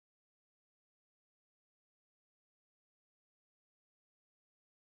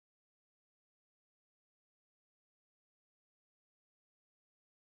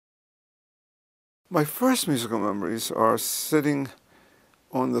My first musical memories are sitting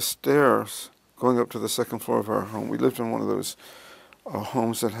on the stairs going up to the second floor of our home. We lived in one of those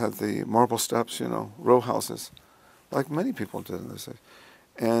homes that had the marble steps, you know, row houses, like many people did in this age.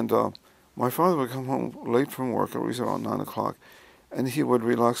 And my father would come home late from work, it was around 9 o'clock, and he would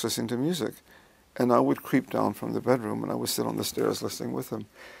relax listening to music. And I would creep down from the bedroom and I would sit on the stairs listening with him.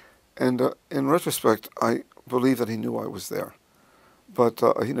 And in retrospect, I believe that he knew I was there. But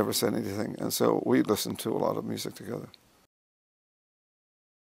he never said anything, and so we listened to a lot of music together.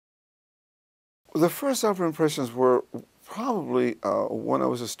 The first opera impressions were probably when I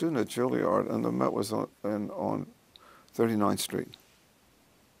was a student at Juilliard, and the Met was on 39th Street,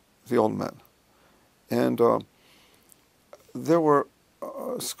 the old Met. And there were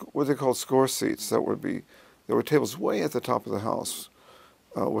what they called score seats. There were tables way at the top of the house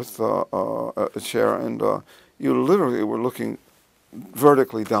with a chair, and you literally were looking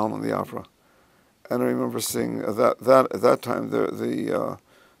vertically down on the opera. And I remember seeing that at that time the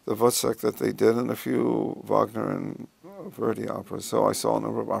Wozzeck that they did, and a few Wagner and Verdi operas. So I saw a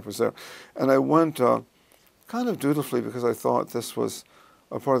number of operas there, and I went kind of dutifully because I thought this was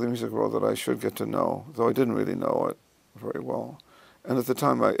a part of the music world that I should get to know, though I didn't really know it very well. And at the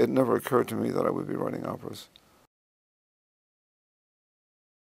time, it never occurred to me that I would be writing operas.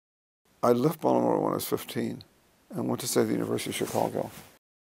 I left Baltimore when I was 15 and went to study at the University of Chicago.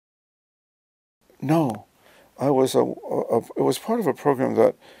 No, it was part of a program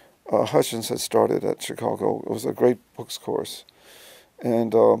that Hutchins had started at Chicago. It was a great books course,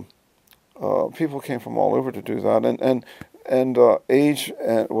 and people came from all over to do that. And age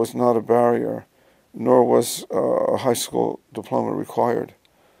was not a barrier, nor was a high school diploma required.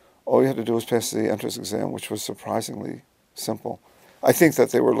 All you had to do was pass the entrance exam, which was surprisingly simple. I think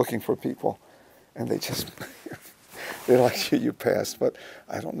that they were looking for people, and they just they liked you passed, but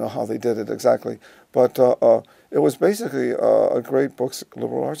I don't know how they did it exactly. But it was basically a great books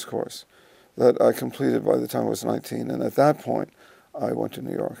liberal arts course that I completed by the time I was 19, and at that point, I went to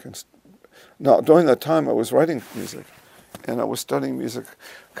New York. Now, during that time, I was writing music, and I was studying music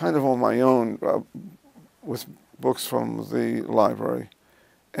kind of on my own with books from the library,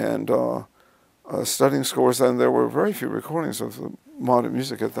 and studying scores, and there were very few recordings of the modern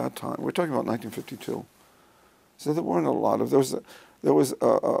music at that time. We're talking about 1952. So there weren't a lot of, there was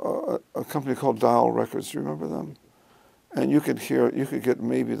a company called Dial Records, do you remember them? And you could get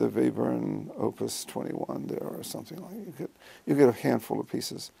maybe the Webern Opus 21 there or something like that. You get a handful of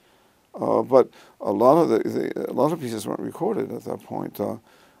pieces. But a lot of pieces weren't recorded at that point. Can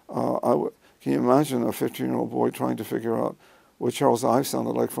you imagine a 15-year-old boy trying to figure out what Charles Ives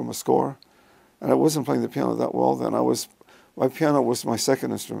sounded like from a score? And I wasn't playing the piano that well then. My piano was my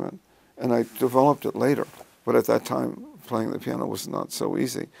second instrument, and I developed it later. But at that time, playing the piano was not so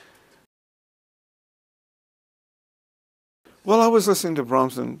easy. Well, I was listening to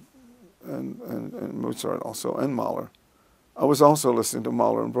Brahms and Mozart also, and Mahler. I was also listening to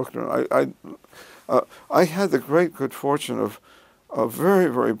Mahler and Bruckner. I had the great good fortune of a very,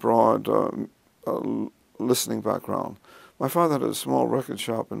 very broad listening background. My father had a small record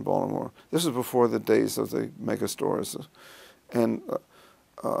shop in Baltimore. This was before the days of the mega stores. And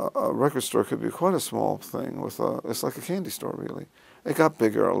a record store could be quite a small thing. It's like a candy store, really. It got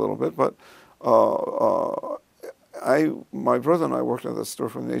bigger a little bit, but my brother and I worked at that store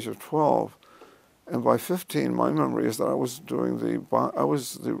from the age of 12, and by 15, my memory is that I was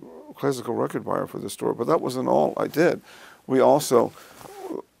the classical record buyer for the store, but that wasn't all I did. We also,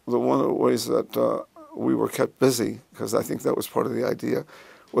 one of the ways that we were kept busy, because I think that was part of the idea,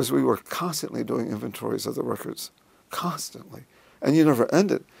 was we were constantly doing inventories of the records, constantly. And you never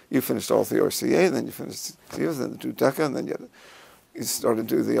ended. You finished all the RCA, then you finished then the Dudeca, and then you started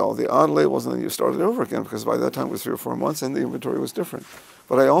to do all the odd labels, and then you started over again, because by that time it was 3 or 4 months, and the inventory was different.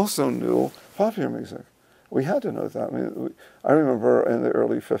 But I also knew popular music. We had to know that. I mean, I remember in the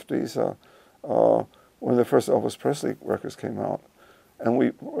early 50s when the first Elvis Presley records came out, and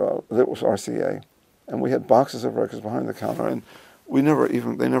it was RCA, and we had boxes of records behind the counter, and they never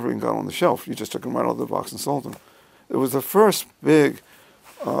even got on the shelf. You just took them right out of the box and sold them. It was the first big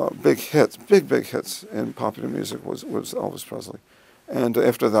hits in popular music was Elvis Presley. And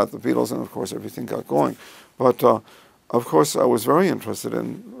after that, the Beatles, and of course everything got going. But of course, I was very interested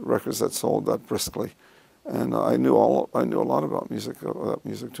in records that sold that briskly, and I knew a lot about music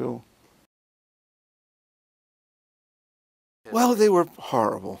too. Well, they were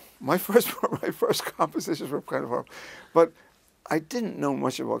horrible. My first compositions were kind of horrible, but I didn't know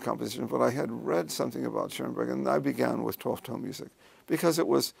much about composition, but I had read something about Schoenberg, and I began with 12-tone music because it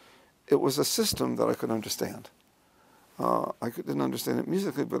was a system that I could understand. I didn't understand it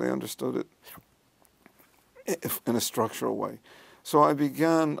musically, but I understood it in a structural way. So I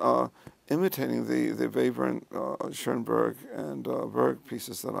began imitating the Webern, Schoenberg, and Berg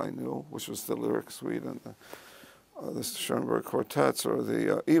pieces that I knew, which was the Lyric Suite and the Schoenberg quartets, or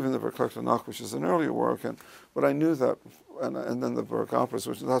even the Verklärte Nacht, which is an earlier work. But I knew that, and then the Berg operas,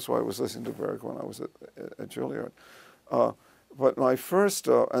 which that's why I was listening to Berg when I was at Juilliard. But my first,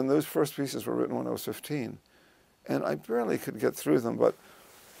 and those first pieces were written when I was 15, and I barely could get through them. But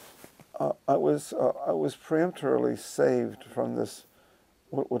I was preemptorily saved from this,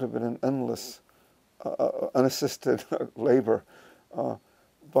 what would have been an endless, unassisted labor,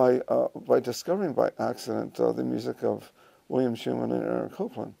 by discovering by accident the music of William Schumann and Aaron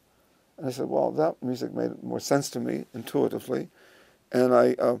Copland. And I said, well, that music made more sense to me intuitively. And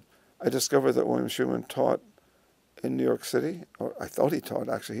I discovered that William Schumann taught in New York City, or I thought he taught,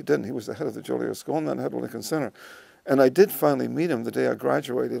 actually he didn't. He was the head of the Juilliard School and then head of Lincoln Center. And I did finally meet him the day I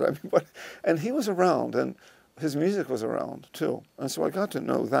graduated. And he was around, and his music was around too. And so I got to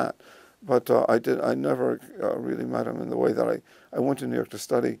know that. But I never really met him in the way that I went to New York to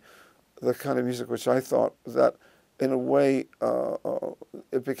study the kind of music which I thought that, in a way,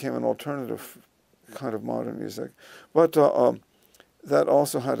 it became an alternative kind of modern music. But that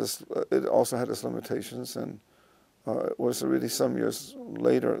also had its limitations, and it was really some years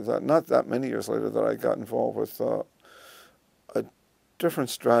later, not that many years later, that I got involved with a different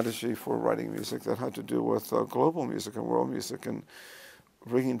strategy for writing music that had to do with global music and world music, and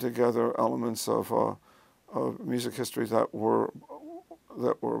bringing together elements of music history that were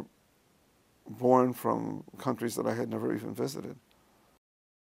born from countries that I had never even visited.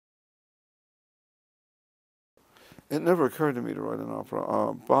 It never occurred to me to write an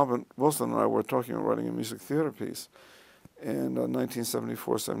opera. Bob and Wilson and I were talking about writing a music theater piece in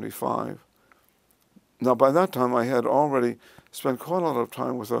 1974-75. Now, by that time, I had already spent quite a lot of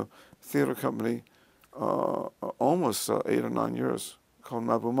time with a theater company, almost 8 or 9 years, called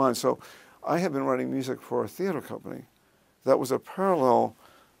Mabou Mine. So I had been writing music for a theater company. That was a parallel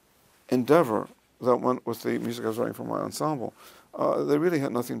endeavor that went with the music I was writing for my ensemble. They really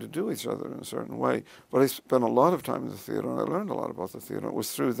had nothing to do with each other in a certain way, but I spent a lot of time in the theater, and I learned a lot about the theater. It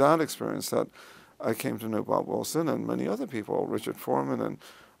was through that experience that I came to know Bob Wilson and many other people, Richard Foreman and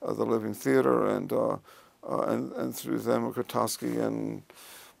the Living Theater, and through them, Grotowski and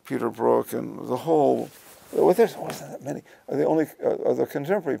Peter Brook and the whole. Well, there wasn't that many. The only the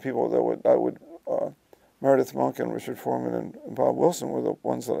contemporary people that I would Meredith Monk and Richard Foreman and Bob Wilson were the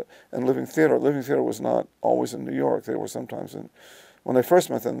ones that, and Living Theater. Living Theater was not always in New York. They were sometimes in, when I first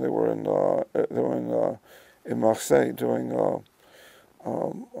met them, they were in Marseille doing,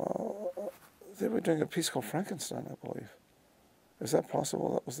 they were doing a piece called Frankenstein, I believe. Is that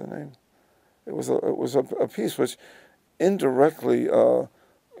possible? That was the name. It was a piece which indirectly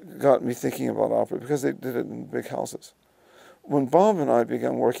got me thinking about opera, because they did it in big houses. When Bob and I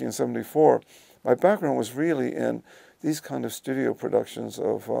began working in '74, my background was really in these kind of studio productions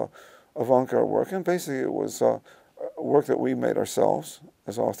of avant-garde work, and basically it was work that we made ourselves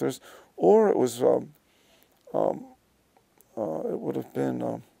as authors, or it was it would have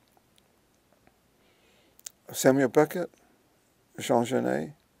been Samuel Beckett, Jean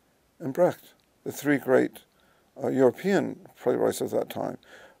Genet, and Brecht, the three great European playwrights of that time,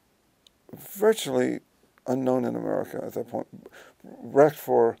 virtually unknown in America at that point. Brecht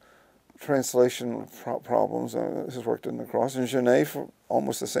for translation problems, his work didn't cross, and Genet for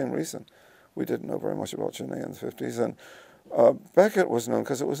almost the same reason. We didn't know very much about Genet in the 50s, and Beckett was known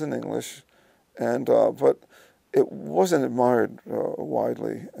because it was in English, and but it wasn't admired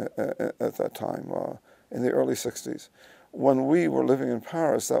widely at that time in the early 60s. When we were living in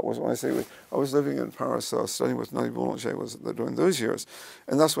Paris, that was when I was living in Paris studying with Nathalie Boulanger during those years,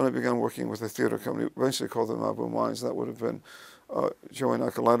 and that's when I began working with a theater company, eventually called the Mabou Mines. That would have been Joanne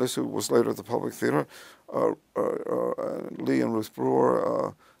Akalaitis, who was later at the Public Theater, Lee and Ruth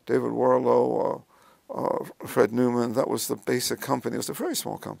Brewer, David Warlow, Fred Newman. That was the basic company. It was a very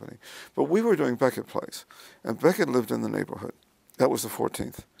small company. But we were doing Beckett plays, and Beckett lived in the neighborhood. That was the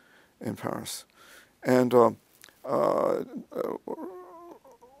 14th in Paris. And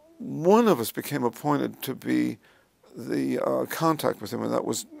one of us became appointed to be the contact with him, and that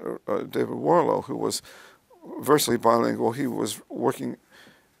was David Warlow, who was virtually bilingual. He was working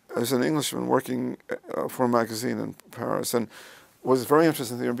as an Englishman, working for a magazine in Paris, and was very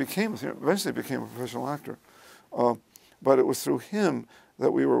interested in theater, and eventually became a professional actor. But it was through him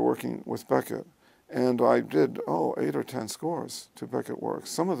that we were working with Beckett. And I did, 8 or 10 scores to Beckett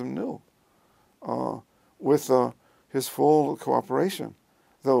works, some of them new, with his full cooperation,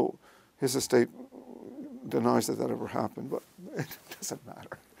 though his estate denies that ever happened, but it doesn't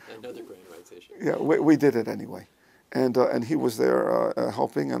matter. I know they're brain rights. competition. Yeah, we did it anyway. And he was there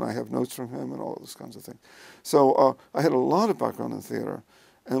helping, and I have notes from him and all those kinds of things. So I had a lot of background in theater.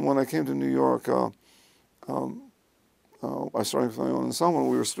 And when I came to New York, I started with my own ensemble.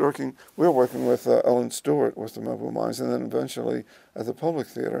 We were working with Ellen Stewart with the Melbourne Mines, and then eventually at the Public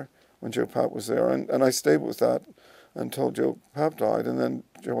Theater when Joe Papp was there. And I stayed with that until Joe Papp died, and then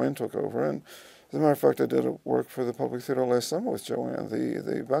Joanne took over. And as a matter of fact, I did work for the Public Theater last summer with Joanne,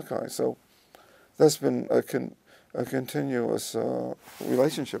 the Buckeye. So that's been a continuous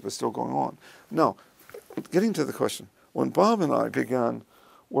relationship is still going on. Now, getting to the question, when Bob and I began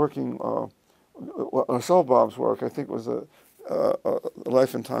working, I saw Bob's work. I think it was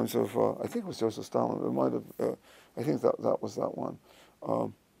Life and Times of, I think it was Joseph Stalin. It might have, I think that was that one.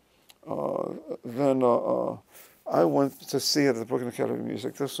 Then I went to see it at the Brooklyn Academy of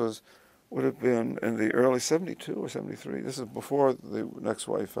Music. This would have been in the early 72 or 73. This is before the Next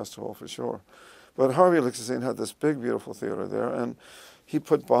Wave Festival for sure. But Harvey Alexisine had this big, beautiful theater there, and he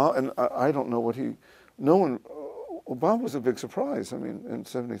put Bob, and I don't know what no one, Bob was a big surprise. I mean, in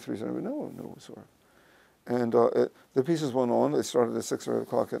 73, 74, no one knew his work. And the pieces went on. They started at 6 or 8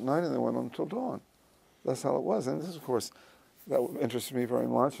 o'clock at night, and they went on until dawn. That's how it was. And this, of course, that interested me very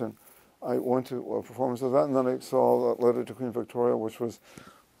much. And I went to a performance of that, and then I saw Letter to Queen Victoria, which was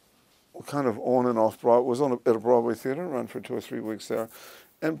kind of on and off Broadway. It was at a Broadway theater, ran for 2 or 3 weeks there.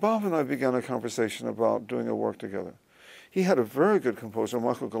 And Bob and I began a conversation about doing a work together. He had a very good composer,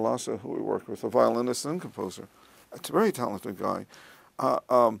 Michael Galassa, who we worked with, a violinist and composer. A very talented guy.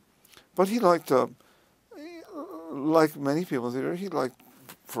 But he liked, like many people in theater, he liked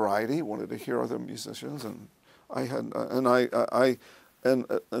variety. He wanted to hear other musicians. And I had, and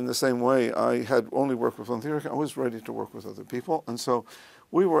in the same way, I had only worked with one theater. I was ready to work with other people. And so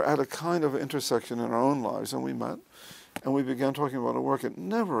we were at a kind of intersection in our own lives, and we met. And we began talking about a work. It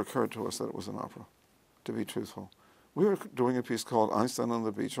never occurred to us that it was an opera, to be truthful. We were doing a piece called Einstein on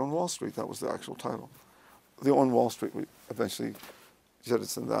the Beach on Wall Street. That was the actual title. The On Wall Street, we eventually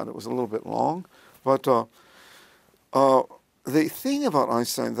jettisoned that. It was a little bit long. But the thing about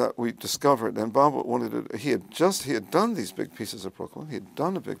Einstein that we discovered, and Bob wanted to, he had done these big pieces at Brooklyn. He had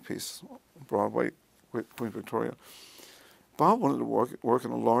done a big piece on Broadway with Queen Victoria. Bob wanted to work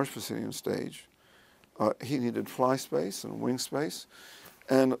on a large proscenium stage. He needed fly space and wing space,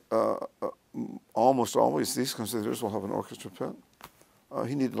 and almost always these composers will have an orchestra pit.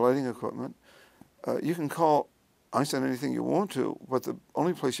 He needed lighting equipment. You can call Einstein anything you want to, but the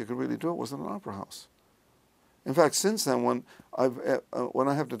only place you could really do it was in an opera house. In fact, since then, when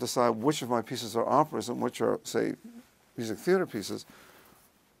I have to decide which of my pieces are operas and which are, say, music theater pieces,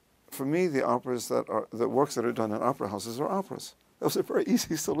 for me, the works that are done in opera houses are operas. That was a very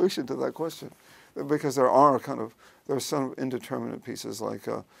easy solution to that question, because there are some indeterminate pieces, like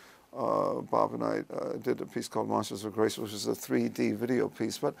Bob and I did a piece called Monsters of Grace, which is a 3D video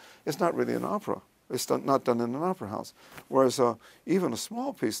piece, but it's not really an opera. It's not done in an opera house. Whereas even a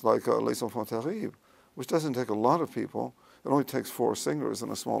small piece like Les Enfants Terribles, which doesn't take a lot of people, it only takes 4 singers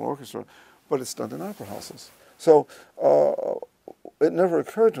and a small orchestra, but it's done in opera houses. So it never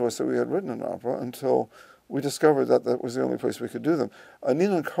occurred to us that we had written an opera until we discovered that that was the only place we could do them.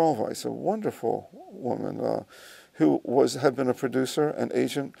 Nina Karlweis, a wonderful woman who had been a producer and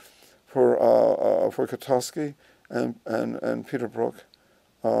agent for Katowski and Peter Brook,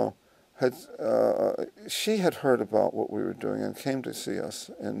 she had heard about what we were doing and came to see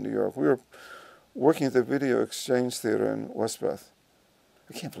us in New York. We were working at the Video Exchange Theater in Westbeth.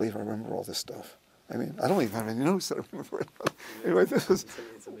 I can't believe I remember all this stuff. I mean, I don't even have any notes that I remember. Anyway, this was,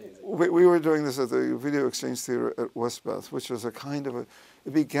 it's amazing. We were doing this at the Video Exchange Theater at Westbeth, which was a kind of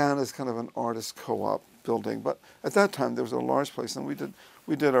it began as kind of an artist co-op building, but at that time there was a large place, and we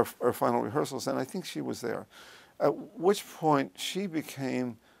did our final rehearsals, and I think she was there. At which point she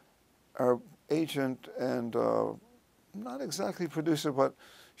became our agent and not exactly producer, but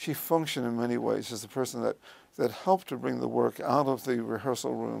she functioned in many ways as the person that helped to bring the work out of the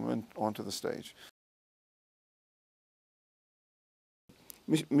rehearsal room and onto the stage.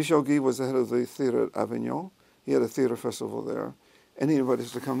 Michel Guy was the head of the theater at Avignon. He had a theater festival there, and he invited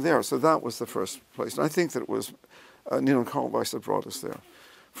us to come there. So that was the first place. And I think that it was Nina Karlweis that brought us there.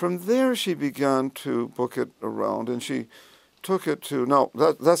 From there, she began to book it around, and she took it to, now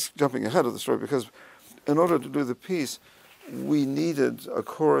that's jumping ahead of the story, because in order to do the piece, we needed a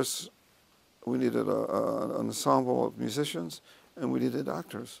chorus, we needed an ensemble of musicians, and we needed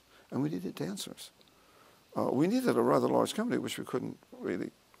actors, and we needed dancers. We needed a rather large company, which we couldn't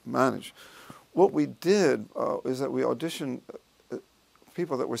really manage. What we did is that we auditioned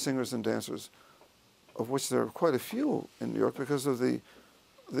people that were singers and dancers, of which there are quite a few in New York because of the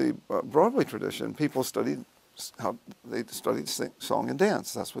the Broadway tradition, people studied how they studied song and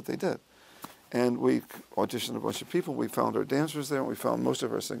dance. That's what they did. And we auditioned a bunch of people. We found our dancers there, and we found most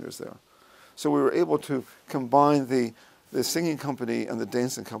of our singers there. So we were able to combine the singing company and the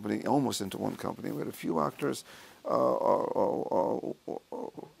dancing company almost into one company. We had a few actors,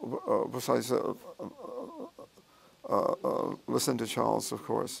 besides Lucinda Charles, of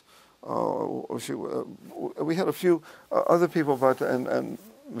course. We had a few other people, and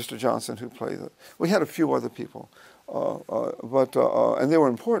Mr. Johnson, who played it. We had a few other people, and they were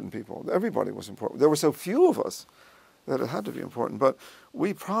important people. Everybody was important. There were so few of us that it had to be important. But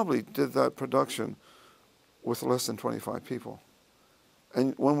we probably did that production with less than 25 people.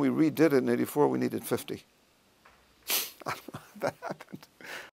 And when we redid it in '84, we needed 50. I don't know how that happened.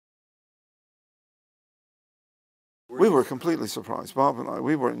 We were completely surprised. Bob and I,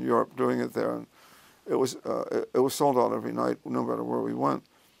 we were in Europe doing it there, and it was sold out every night, no matter where we went.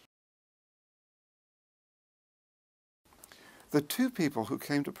 The two people who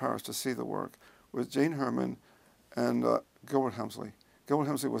came to Paris to see the work was Jane Herman and Gilbert Hemsley. Gilbert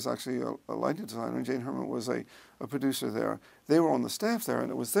Hemsley was actually a lighting designer, and Jane Herman was a producer there. They were on the staff there, and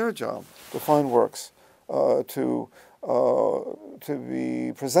it was their job to find works to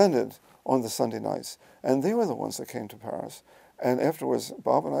be presented on the Sunday nights. And they were the ones that came to Paris. And afterwards,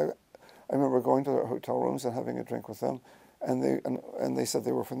 Bob and I remember going to their hotel rooms and having a drink with them, and they said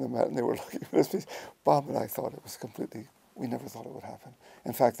they were from the Met, and they were looking at this piece. Bob and I thought it was completely, we never thought it would happen.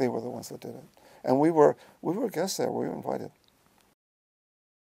 In fact, they were the ones that did it. And we were guests there, we were invited.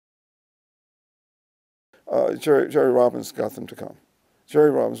 Jerry Robbins got them to come. Jerry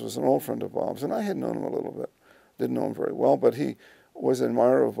Robbins was an old friend of Bob's, and I had known him a little bit. Didn't know him very well, but he was an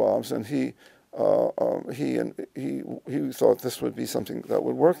admirer of Bob's, and he thought this would be something that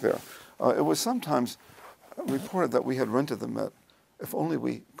would work there. It was sometimes reported that we had rented the Met. If only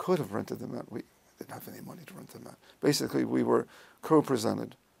we could have rented the Met. We didn't have any money to rent the Met. Basically, we were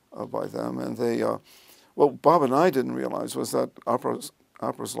co-presented by them, and they. What Bob and I didn't realize was that operas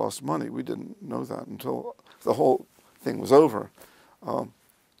lost money. We didn't know that until the whole thing was over. When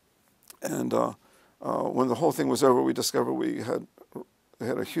the whole thing was over, we discovered we had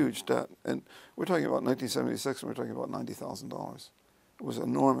a huge debt. And we're talking about 1976, and we're talking about $90,000. It was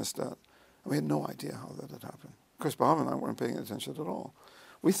enormous debt. And we had no idea how that had happened. Of course, Bob and I weren't paying attention at all.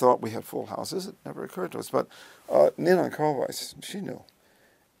 We thought we had full houses. It never occurred to us. But Nina Karlweis, she knew.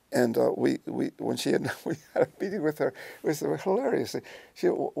 And when we had a meeting with her, it was hilarious. She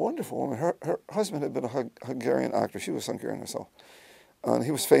was a wonderful woman. Her husband had been a Hungarian actor. She was Hungarian herself. And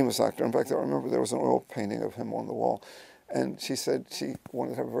he was a famous actor. In fact, I remember there was an oil painting of him on the wall. And she said she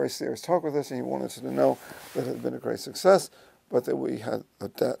wanted to have a very serious talk with us, and he wanted us to know that it had been a great success, but that we had a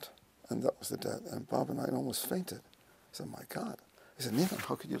debt, and that was the debt. And Bob and I almost fainted. I said, my God. I said, Nina,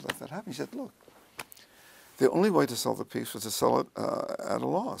 how could you let that happen? She said, look, the only way to sell the piece was to sell it at a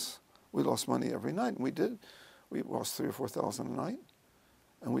loss. We lost money every night, and we did. We lost $3,000 or $4,000 a night,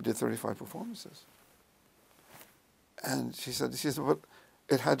 and we did 35 performances. And she said, but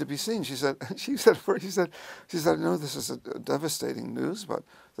it had to be seen. She said, I know this is a devastating news, but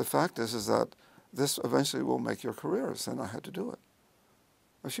the fact is that this eventually will make your careers, and I had to do it.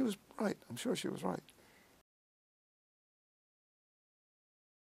 Well, she was right. I'm sure she was right.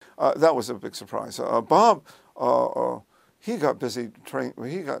 That was a big surprise. Bob, he got busy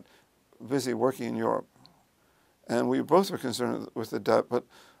working in Europe, and we both were concerned with the debt. But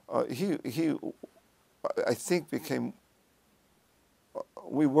he, I think,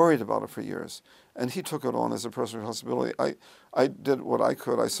 we worried about it for years, and he took it on as a personal responsibility. I did what I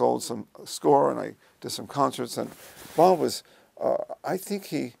could. I sold some score, and I did some concerts, and Bob was, I think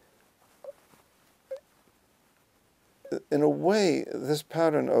he, in a way, this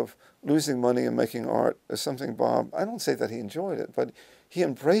pattern of losing money and making art is something Bob, I don't say that he enjoyed it, but he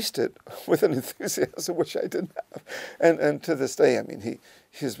embraced it with an enthusiasm which I didn't have. And to this day, I mean,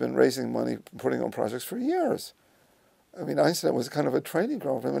 he's been raising money, putting on projects for years. I mean, Einstein was kind of a training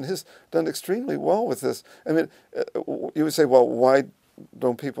ground for him, and he's done extremely well with this. I mean, you would say, well, why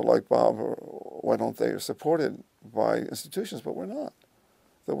don't people like Bob, or why don't they supported by institutions? But we're not.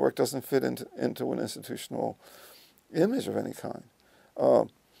 The work doesn't fit into an institutional image of any kind. I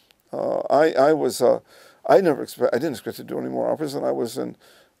didn't expect to do any more operas, and I was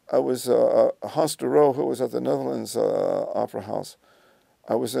Hans de Roo, who was at the Netherlands Opera House.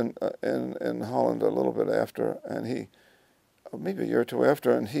 I was in Holland a little bit after, and he, maybe a year or two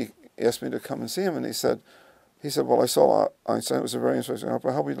after, and he asked me to come and see him, and he said, well, I saw Einstein, it was a very interesting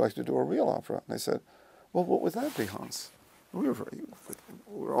opera, how would you like to do a real opera? And I said, well, what would that be, Hans? We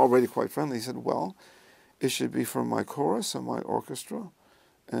were already quite friendly. He said, well, it should be for my chorus and my orchestra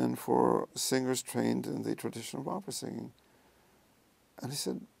and for singers trained in the tradition of opera singing. And he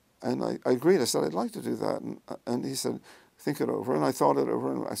said, and I agreed. I said, I'd like to do that. And he said, think it over. And I thought it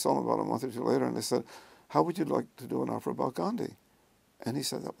over, and I saw him about a month or two later, and I said, how would you like to do an opera about Gandhi? And he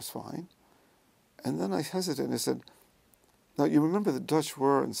said that was fine. And then I hesitated, and I said, now you remember the Dutch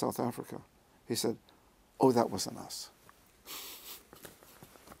were in South Africa? He said, oh, that wasn't us.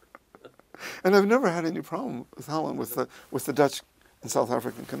 And I've never had any problem with Holland with the Dutch and South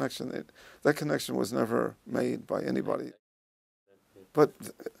African connection. That connection was never made by anybody. But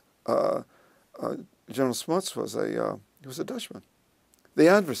General Smuts was a Dutchman. The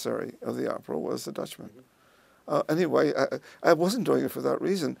adversary of the opera was a Dutchman. Anyway, I wasn't doing it for that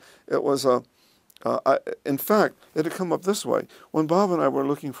reason. It was in fact, it had come up this way. When Bob and I were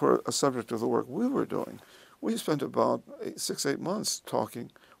looking for a subject of the work we were doing, we spent about 6-8 months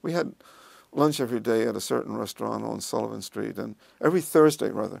talking. We had lunch every day at a certain restaurant on Sullivan Street, and every Thursday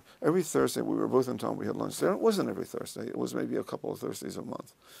we were both in town, we had lunch there. It wasn't every Thursday. It was maybe a couple of Thursdays a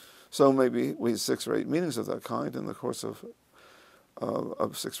month. So maybe we had 6 or 8 meetings of that kind in the course of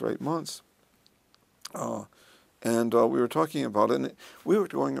 6 or 8 months. And we were talking about it, and we were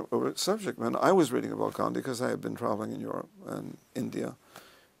going over a subject. And I was reading about Gandhi because I had been traveling in Europe and India.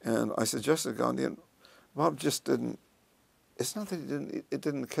 And I suggested Gandhi, and Bob just didn't. It's not that it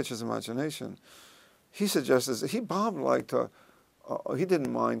didn't catch his imagination. He suggested, Bob liked, he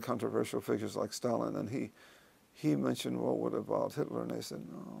didn't mind controversial figures like Stalin, and he mentioned, well, what about Hitler? And I said,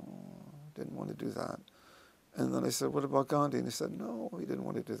 no, didn't want to do that. And then I said, what about Gandhi? And he said, no, he didn't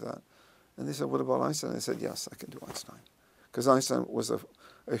want to do that. And they said, what about Einstein? And I said, yes, I can do Einstein. Because Einstein was a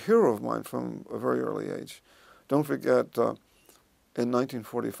hero of mine from a very early age. Don't forget, in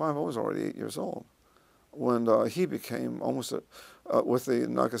 1945, I was already 8 years old when he became almost, with the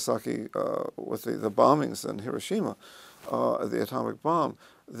Nagasaki, with the bombings in Hiroshima, the atomic bomb,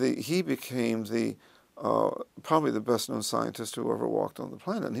 he became probably the best-known scientist who ever walked on the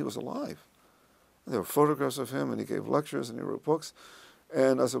planet, and he was alive. There were photographs of him, and he gave lectures, and he wrote books.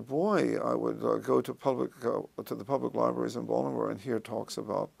 And as a boy, I would go to the public libraries in Baltimore and hear talks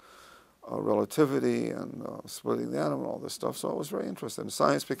about relativity and splitting the atom and all this stuff. So I was very interested. And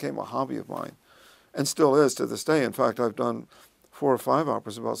science became a hobby of mine, and still is to this day. In fact, I've done 4 or 5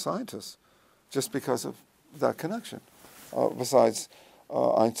 operas about scientists, just because of that connection. Besides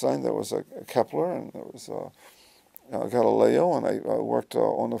Einstein, there was Kepler, and there was Galileo, and I worked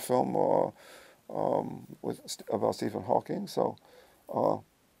on a film about Stephen Hawking. So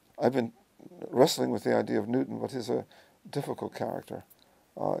I've been wrestling with the idea of Newton, but he's a difficult character.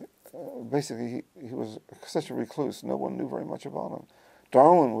 Basically, he was such a recluse. No one knew very much about him.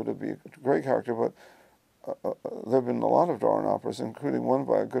 Darwin would be a great character, but there have been a lot of Darwin operas, including one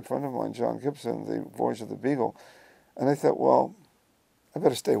by a good friend of mine, John Gibson, The Voyage of the Beagle. And I thought, well, I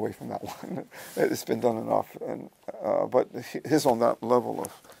better stay away from that one. It's been done enough. And but his on that level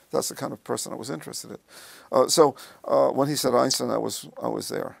of, that's the kind of person I was interested in. So when he said Einstein, I was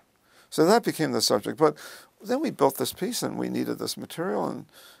there. So that became the subject. But then we built this piece, and we needed this material, and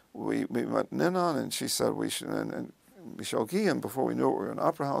we met Ninon, and she said we should, and Michel Guy, and before we knew it, we were in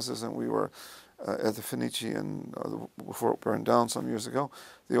opera houses, and we were at the Fenici, before it burned down some years ago,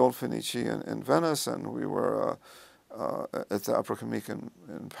 the old Fenici in Venice, and we were at the Opera Comique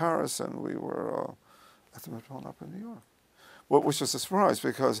in Paris, and we were at the Metropolitan Opera in New York, which was a surprise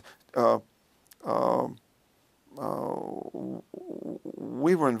because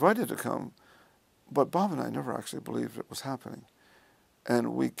we were invited to come, but Bob and I never actually believed it was happening.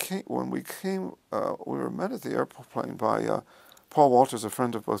 And when we came, we were met at the airplane by Paul Walters, a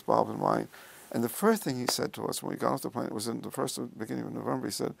friend of both Bob and mine. And the first thing he said to us when we got off the plane, it was in the beginning of November,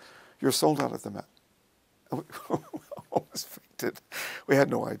 he said, "You're sold out at the Met." And we almost fainted. We had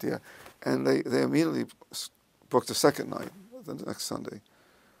no idea. And they immediately booked a second night, the next Sunday.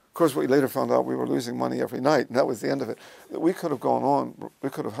 Of course, we later found out we were losing money every night, and that was the end of it. We could have gone on. We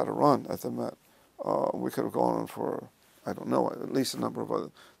could have had a run at the Met. We could have gone on for, I don't know, at least a number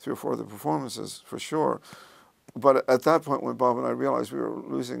of 3 or 4 other performances for sure. But at that point, when Bob and I realized we were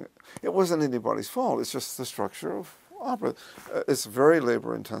losing, it wasn't anybody's fault. It's just the structure of opera. It's very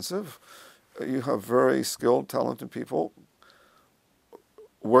labor intensive. You have very skilled, talented people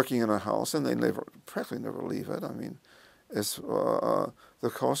working in a house, and they practically never leave it. I mean, it's the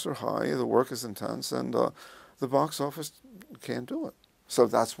costs are high, the work is intense, and the box office can't do it. So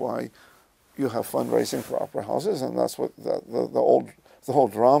that's why you have fundraising for opera houses, and that's what the whole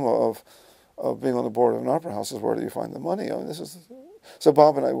drama of being on the board of an opera house is, where do you find the money? I mean, so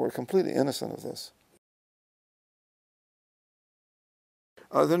Bob and I were completely innocent of this.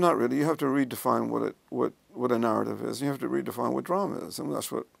 They're not really. You have to redefine what a narrative is. You have to redefine what drama is, and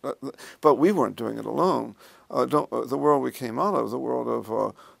that's what. But we weren't doing it alone. The world we came out of, the world of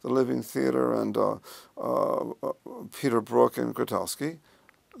the Living Theater and Peter Brook and Grotowski,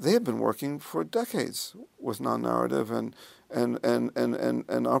 they had been working for decades with non-narrative and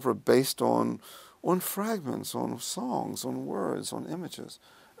opera based on fragments, on songs, on words, on images.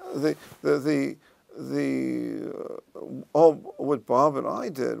 All what Bob and I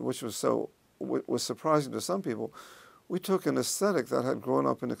did, which was surprising to some people, we took an aesthetic that had grown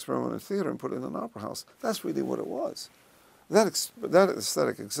up in experimental theater and put it in an opera house. That's really what it was. That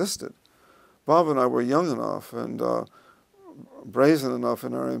aesthetic existed. Bob and I were young enough and brazen enough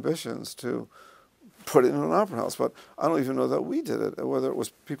in our ambitions to put it in an opera house, but I don't even know that we did it. Whether it was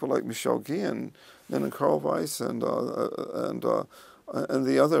people like Michel Guy and Nina Karlweiss and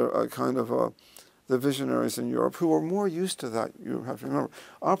the other kind of the visionaries in Europe who were more used to that. You have to remember,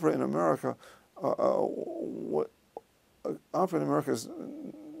 opera in America. Opera in America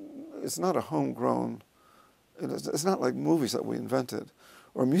is not a homegrown. It's not like movies that we invented,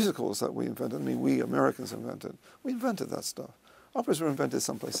 or musicals that we invented. I mean, we Americans invented. We invented that stuff. Operas were invented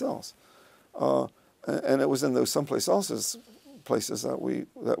someplace else, and it was in those someplace else's places that we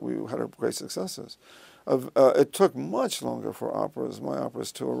had our great successes. It took much longer for my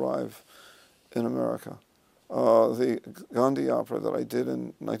operas, to arrive in America. The Gandhi opera that I did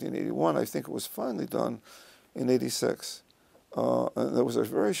in 1981, I think it was finally done in '86. And there was a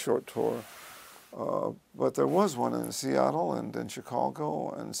very short tour, but there was one in Seattle and in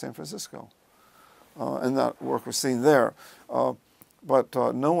Chicago and San Francisco. And that work was seen there. But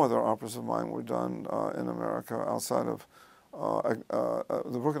no other operas of mine were done in America outside of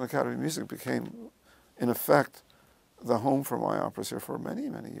the Brooklyn Academy of Music became, in effect, the home for my operas here for many,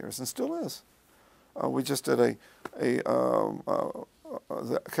 many years, and still is. We just did the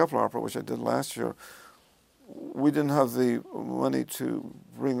Kepler opera, which I did last year. We didn't have the money to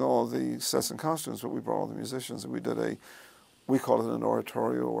bring all the sets and costumes, but we brought all the musicians, and we called it an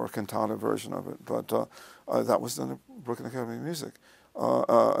oratorio or a cantata version of it, but that was done at Brooklyn Academy of Music.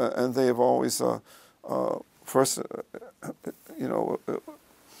 And they have always, first,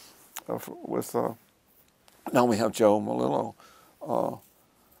 with, now we have Joe Melillo,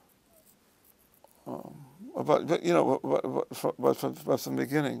 but from the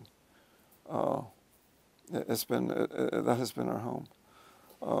beginning, it's been that has been our home,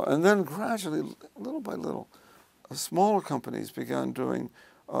 and then gradually, little by little, smaller companies began doing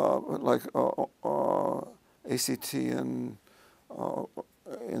like ACT in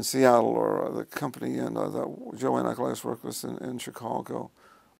Seattle, or the company that Joanne Nicolaitis worked with in Chicago,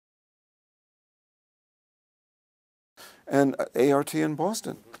 and ART in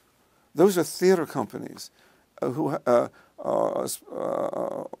Boston. Those are theater companies who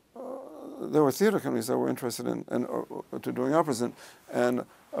there were theater companies that were interested in to doing operas, and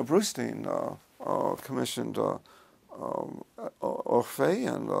Brustein commissioned Orphée,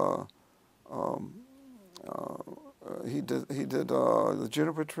 and he did the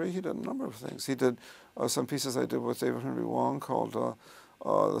Juniper Tree. He did a number of things. He did some pieces I did with David Henry Wong called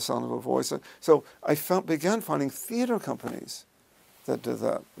The Sound of a Voice. So I began finding theater companies that did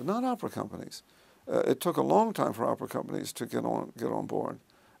that, but not opera companies. It took a long time for opera companies to get on board,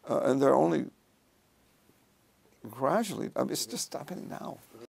 and they're only gradually. I mean, it's just happening now.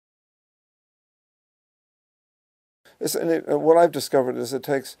 What I've discovered is it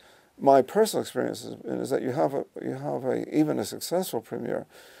takes my personal experiences is that you have even a successful premiere,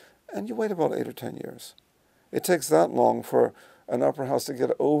 and you wait about 8 or 10 years. It takes that long for an opera house to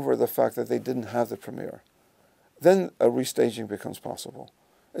get over the fact that they didn't have the premiere. Then a restaging becomes possible.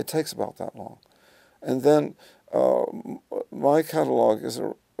 It takes about that long. And then my catalog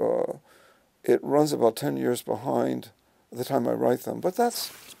it runs about 10 years behind the time I write them. But that's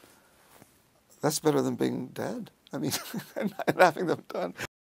better than being dead. I mean, and having them done.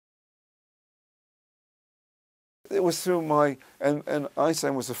 It was through and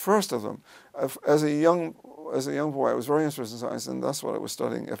Einstein was the first of them. As a young boy, I was very interested in science, and that's what I was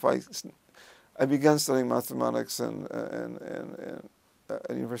studying. I began studying mathematics at the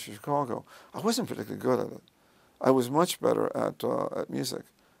University of Chicago. I wasn't particularly good at it. I was much better at music,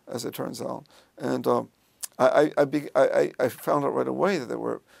 as it turns out. And I found out right away that there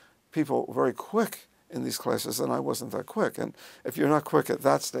were people very quick in these classes, and I wasn't that quick. And if you're not quick at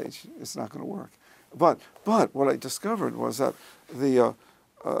that stage, it's not going to work. But what I discovered was that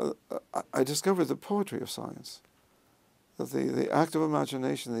I discovered the poetry of science, that the act of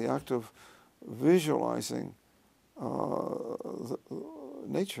imagination, the act of visualizing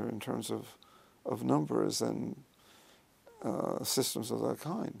nature in terms of numbers and systems of that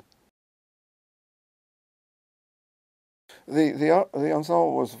kind. The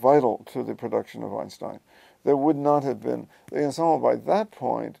ensemble was vital to the production of Einstein. There would not have been, the ensemble by that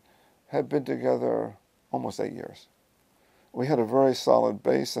point had been together almost 8 years. We had a very solid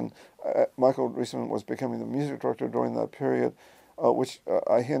base, and Michael Reisman was becoming the music director during that period, which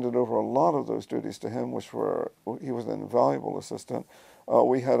I handed over a lot of those duties to him, he was an invaluable assistant.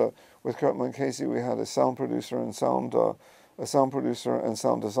 With Kurt Casey, we had a sound producer and sound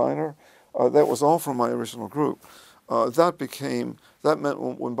designer. That was all from my original group. That meant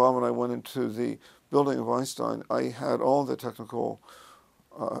when Bob and I went into the building of Einstein, I had all the technical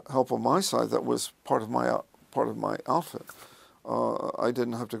help on my side. That was part of my outfit. I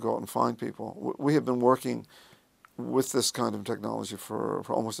didn't have to go out and find people. We had been working with this kind of technology for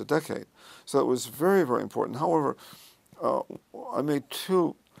almost a decade, so it was very, very important. However, I made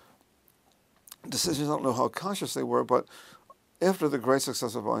two decisions. I don't know how conscious they were, but after the great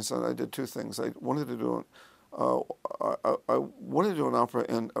success of Einstein, I did two things. I wanted to do an opera,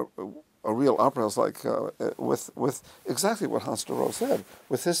 and a real opera house, like with exactly what Hans de Roo said,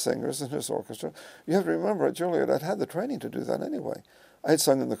 with his singers and his orchestra. You have to remember, at Juilliard, I'd had the training to do that anyway. I had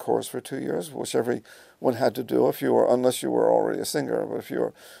sung in the chorus for 2 years, which everyone had to do unless you were already a singer. But if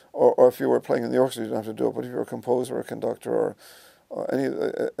you were playing in the orchestra, you didn't have to do it. But if you were a composer or a conductor or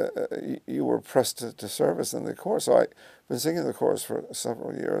you were pressed to service in the chorus. So I've been singing the chorus for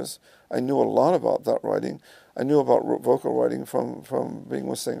several years. I knew a lot about that writing. I knew about vocal writing from being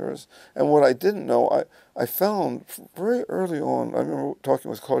with singers. And what I didn't know, I found very early on. I remember talking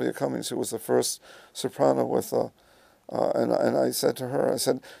with Claudia Cummings, who was the first soprano with, and I said to her,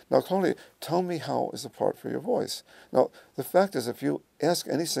 now Claudia, tell me how is the part for your voice. Now the fact is, if you ask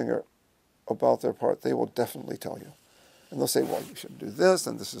any singer about their part, they will definitely tell you. And they'll say, well, you should do this,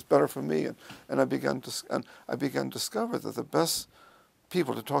 and this is better for me. And I began to discover that the best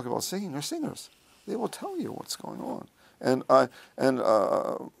people to talk about singing are singers. They will tell you what's going on. And I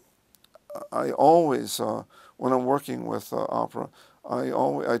always, when I'm working with opera,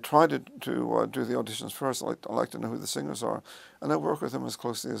 I try to do the auditions first. I like to know who the singers are, and I work with them as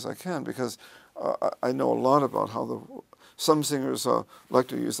closely as I can, because I know a lot about how some singers like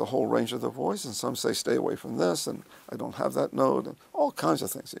to use the whole range of the voice, and some say stay away from this, and I don't have that note, and all kinds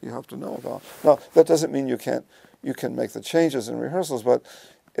of things that you have to know about. Now, that doesn't mean you can make the changes in rehearsals, but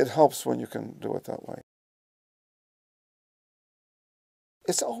it helps when you can do it that way.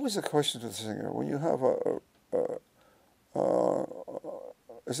 It's always a question to the singer. When you have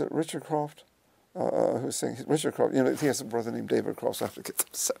is it Richard Croft who's singing? Richard Croft, he has a brother named David Croft.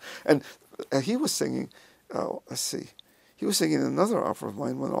 And he was singing, let's see, he was singing another opera of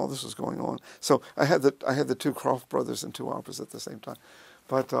mine when all this was going on. So I had the two Croft brothers in two operas at the same time.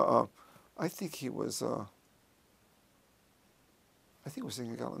 But I think he was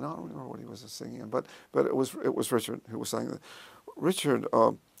singing Galileo. No, I don't remember what he was singing, but it was Richard who was singing. Richard,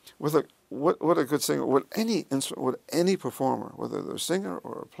 what a good singer. What any performer, whether they're a singer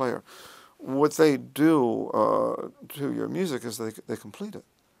or a player, what they do to your music is they complete it.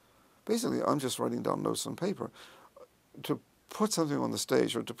 Basically, I'm just writing down notes on paper. To put something on the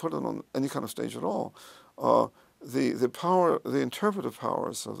stage, or to put it on any kind of stage at all, the interpretive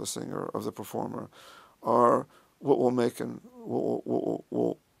powers of the singer, of the performer, are what will make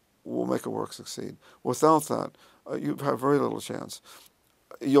a work succeed. Without that, you have very little chance.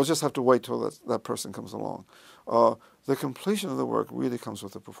 You'll just have to wait till that person comes along. The completion of the work really comes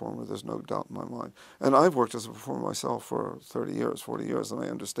with the performer. There's no doubt in my mind. And I've worked as a performer myself for 30 years, 40 years, and I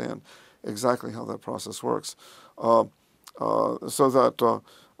understand exactly how that process works. So that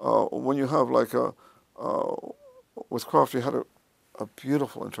when you have with Croft, you had a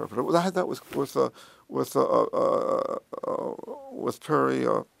beautiful interpreter. I had that with Perry.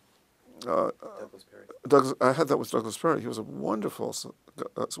 I had that with Douglas Perry. He was a wonderful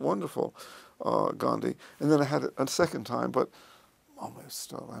Gandhi. And then I had it a second time, but almost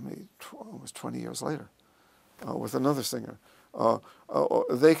 20 years later, with another singer.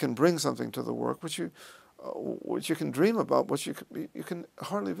 They can bring something to the work which you can dream about, but you can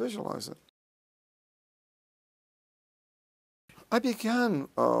hardly visualize it. I began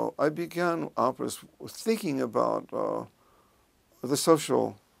operas thinking about the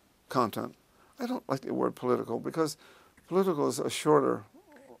social content. I don't like the word political, because political is the short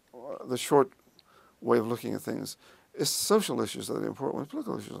way of looking at things. It's social issues that are important.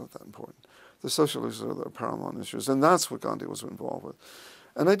 Political issues aren't that important. The social issues are the paramount issues, and that's what Gandhi was involved with.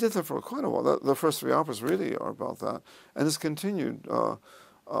 And I did that for quite a while. The first three operas really are about that, and it's continued a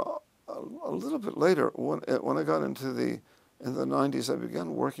little bit later. When I got in the 90s, I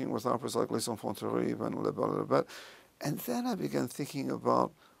began working with operas like Les Enfants Terribles and Les Belles et les Bêtes, And then I began thinking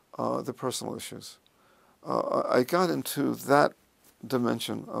about the personal issues. I got into that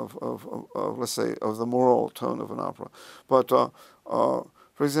dimension of, let's say, of the moral tone of an opera. But, for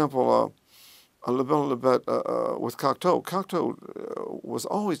example, Le Bel Le Bête with Cocteau. Cocteau was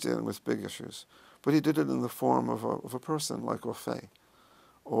always dealing with big issues, but he did it in the form of a person like Orphée,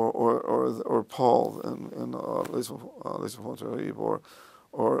 or Paul in Les Enfants Terribles,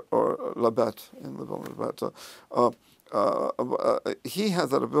 or La Bête in Le Bel Le Bête. He had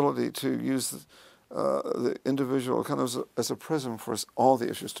that ability to use the individual kind of as a prism for all the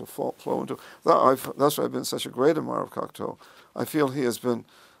issues to flow into. That's why I've been such a great admirer of Cocteau. I feel he has been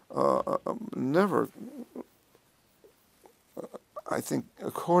never, I think,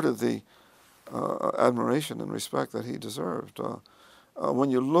 accorded the admiration and respect that he deserved. When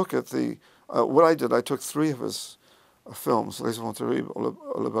you look at what I did, I took 3 of his films, Les Enfants Terribles,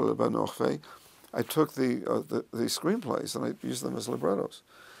 Le Bel Le Bête, Orphée. I took the screenplays and I used them as librettos.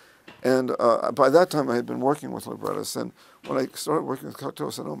 And by that time, I had been working with librettists. And when I started working with Cocteau,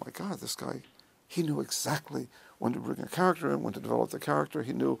 I said, "Oh my God, this guy, he knew exactly when to bring a character in, when to develop the character.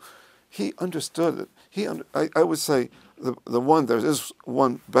 He understood it. I would say there is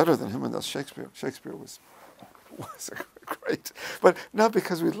one better than him, and that's Shakespeare. Shakespeare was great, but not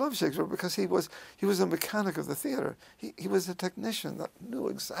because we love Shakespeare, because he was a mechanic of the theater. He was a technician that knew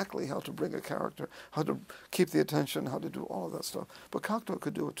exactly how to bring a character, how to keep the attention, how to do all of that stuff. But Cocteau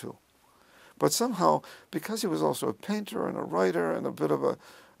could do it too. But somehow, because he was also a painter and a writer and a bit of a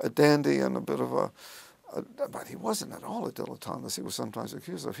dandy and a bit of but he wasn't at all a dilettante, as he was sometimes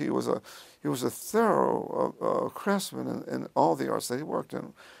accused of. He was a thorough craftsman in all the arts that he worked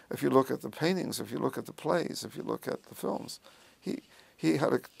in. If you look at the paintings, if you look at the plays, if you look at the films, he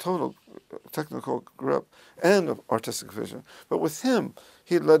had a total technical grip and artistic vision. But with him,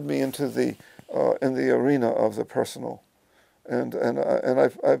 he led me into in the arena of the personal, and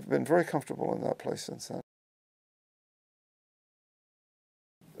I've been very comfortable in that place since then.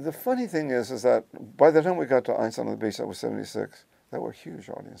 The funny thing is that by the time we got to Einstein on the Beach, that was 76, there were huge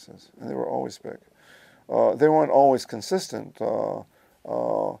audiences, and they were always big. They weren't always consistent. In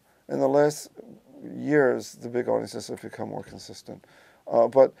the last years, the big audiences have become more consistent.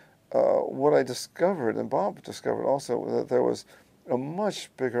 But what I discovered, and Bob discovered also, that there was a much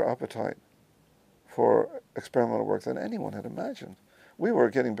bigger appetite for experimental work than anyone had imagined. We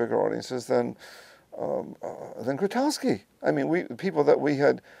were getting bigger audiences than Grotowski. I mean, people that we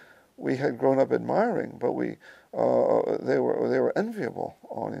had grown up admiring, but they were enviable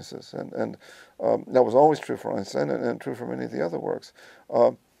audiences, and that was always true for Einstein and true for many of the other works.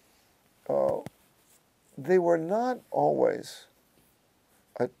 They were not always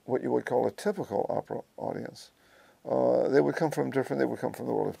what you would call a typical opera audience. They would come from the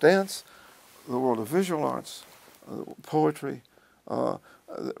world of dance, the world of visual arts, poetry.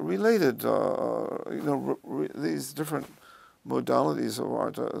 Related, these different modalities of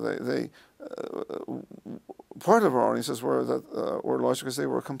art. Part of our audiences were large because they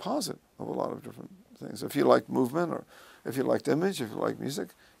were a composite of a lot of different things. If you liked movement, or if you liked image, if you liked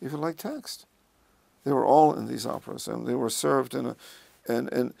music, if you liked text, they were all in these operas, and they were served and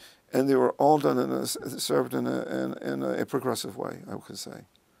they were all done served in a progressive way, I could say.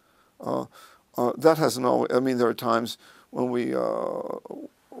 That hasn't always. I mean, there are times when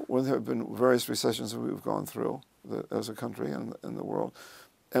when there have been various recessions that we've gone through as a country and in the world,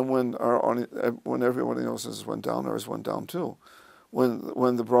 and when everybody else's went down, ours went down too.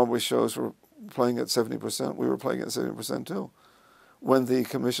 When the Broadway shows were playing at 70%, we were playing at 70% too. When the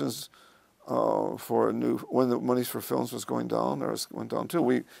commissions when the monies for films was going down, ours went down too.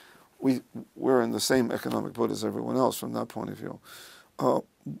 We were in the same economic boat as everyone else from that point of view.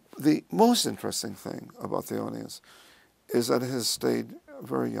 The most interesting thing about the audience is that it has stayed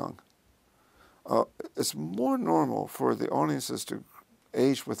very young. It's more normal for the audiences to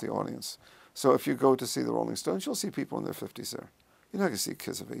age with the audience. So if you go to see the Rolling Stones, you'll see people in their 50s there. You're not going to see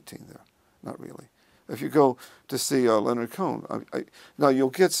kids of 18 there, not really. If you go to see Leonard Cohen, now you'll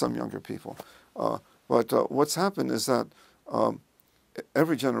get some younger people. But what's happened is that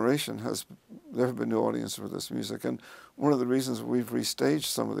every generation there have been new audiences for this music. And one of the reasons we've restaged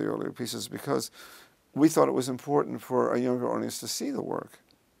some of the earlier pieces is because we thought it was important for a younger audience to see the work,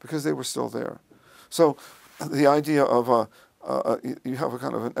 because they were still there. So the idea of you have a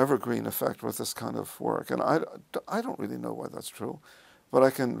kind of an evergreen effect with this kind of work, and I don't really know why that's true, but I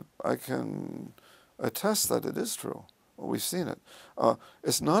can attest that it is true. We've seen it.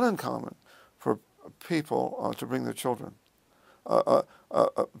 It's not uncommon for people to bring their children.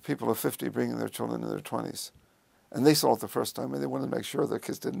 People of 50 bringing their children in their 20s, and they saw it the first time, and they wanted to make sure their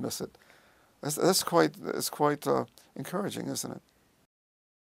kids didn't miss it. That's quite encouraging, isn't it?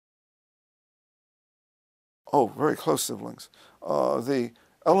 Oh, very close siblings. The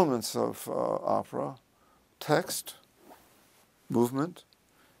elements of opera, text, movement,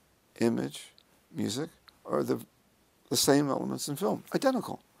 image, music, are the same elements in film,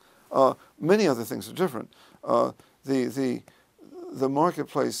 identical. Many other things are different. The the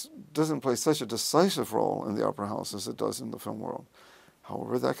marketplace doesn't play such a decisive role in the opera house as it does in the film world.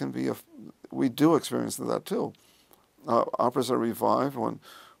 However, that can be we do experience that too. Operas are revived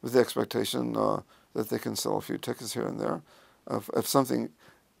with the expectation that they can sell a few tickets here and there. If something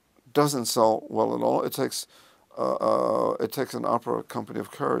doesn't sell well at all, it takes an opera company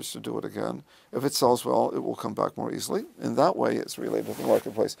of courage to do it again. If it sells well, it will come back more easily. In that way, it's related to the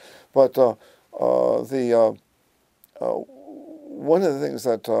marketplace. But one of the things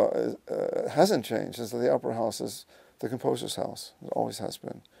that hasn't changed is that the opera house is the composer's house. It always has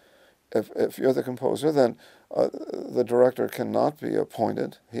been. If you're the composer, then the director cannot be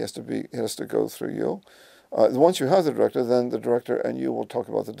appointed. He has to go through you. Once you have the director, then the director and you will talk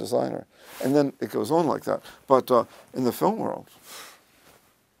about the designer, and then it goes on like that. But in the film world,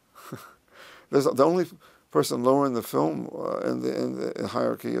 there's the only person lower in the film in the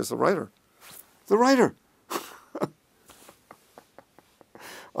hierarchy is the writer. The writer.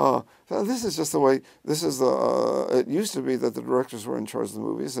 This is just the way. This is the. It used to be that the directors were in charge of the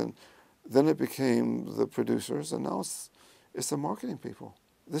movies, and then it became the producers, and now it's the marketing people.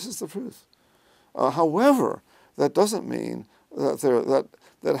 This is the truth. However, that doesn't mean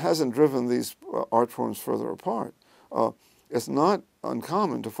that hasn't driven these art forms further apart. It's not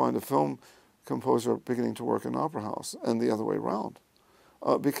uncommon to find a film composer beginning to work in opera house and the other way around,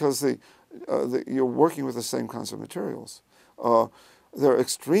 because you're working with the same kinds of materials. They're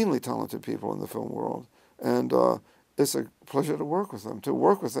extremely talented people in the film world, and it's a pleasure to work with them. To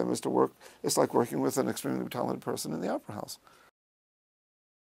work with them is to work. It's like working with an extremely talented person in the opera house.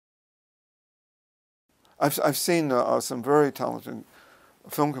 I've seen some very talented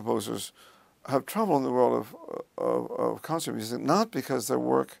film composers have trouble in the world of concert music, not because their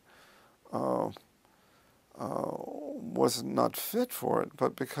work was not fit for it,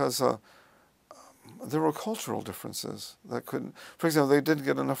 but because there were cultural differences that couldn't. For example, they didn't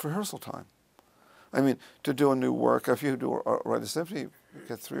get enough rehearsal time. I mean, to do a new work, if you write a symphony, you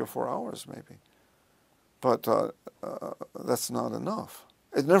get 3 or 4 hours maybe, but that's not enough.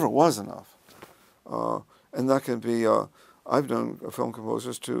 It never was enough. And that can be, I've known film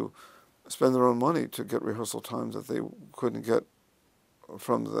composers to spend their own money to get rehearsal time that they couldn't get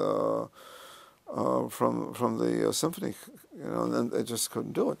from the symphony, and they just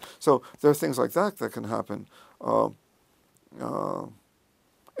couldn't do it. So there are things like that that can happen,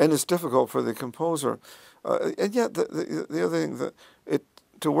 and it's difficult for the composer. And yet, the other thing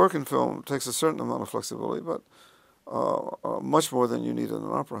to work in film takes a certain amount of flexibility, but much more than you need in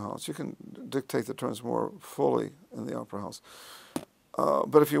an opera house. You can dictate the terms more fully in the opera house.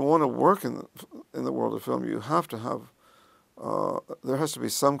 But if you want to work in the world of film, you have to have, there has to be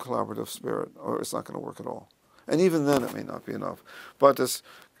some collaborative spirit, or it's not going to work at all. And even then, it may not be enough. But let's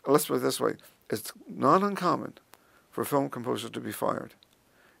put it this way. It's not uncommon for film composers to be fired.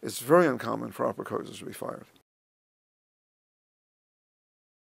 It's very uncommon for opera composers to be fired.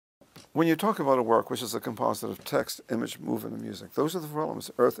 When you talk about a work which is a composite of text, image, movement, and music, those are the 4 elements: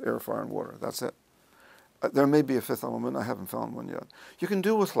 earth, air, fire, and water. That's it. There may be a 5th element. I haven't found one yet. You can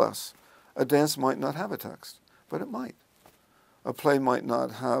do with less. A dance might not have a text, but it might. A play might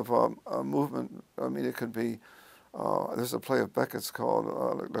not have a movement. I mean, it could be, there's a play of Beckett's called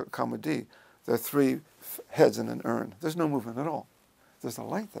La Comédie. There are 3 heads in an urn. There's no movement at all. There's a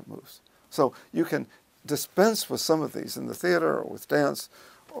light that moves. So you can dispense with some of these in the theater or with dance.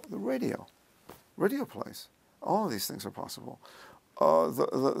 The radio plays. All of these things are possible.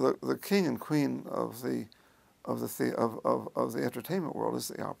 The king and queen of the entertainment world is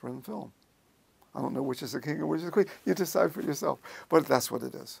the opera and film. I don't know which is the king and which is the queen. You decide for yourself. But that's what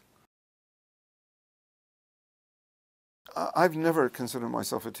it is. I've never considered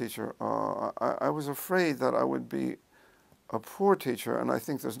myself a teacher. I was afraid that I would be a poor teacher, and I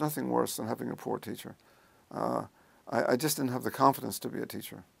think there's nothing worse than having a poor teacher. I just didn't have the confidence to be a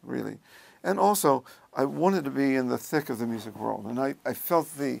teacher, really. And also, I wanted to be in the thick of the music world, and I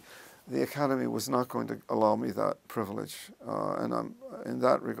felt the Academy was not going to allow me that privilege, and in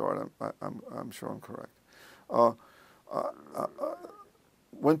that regard, I'm sure I'm correct.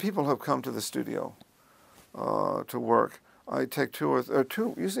 When people have come to the studio to work, I take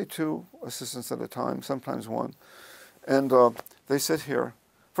usually two assistants at a time, sometimes one, and they sit here.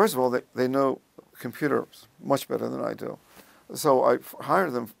 First of all, they know computers much better than I do. So I hire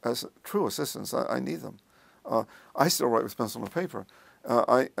them as true assistants. I need them. I still write with pencil and paper.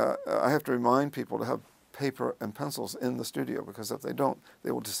 I have to remind people to have paper and pencils in the studio, because if they don't,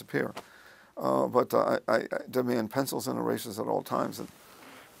 they will disappear. But I demand pencils and erasers at all times. And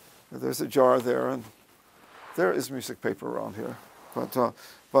there's a jar there, and there is music paper around here.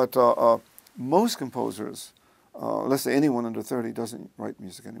 But most composers, let's say anyone under 30, doesn't write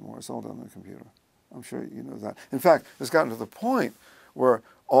music anymore. It's all done on a computer. I'm sure you know that. In fact, it's gotten to the point where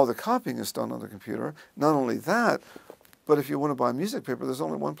all the copying is done on the computer. Not only that, but if you want to buy music paper, there's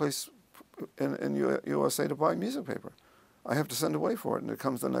only one place in USA to buy music paper. I have to send away for it, and it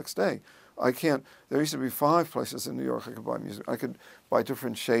comes the next day. I can't. There used to be 5 places in New York I could buy music. I could buy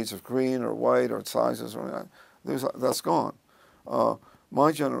different shades of green or white or sizes. Or that's gone.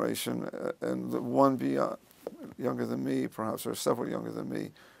 My generation, and the one beyond, younger than me, perhaps, or several younger than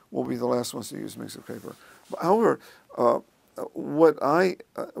me, will be the last ones to use music paper. However, so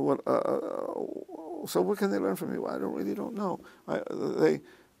what can they learn from me? Well, I really don't know.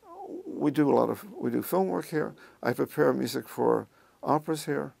 We do film work here. I prepare music for operas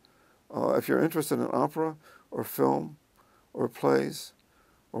here. If you're interested in opera or film or plays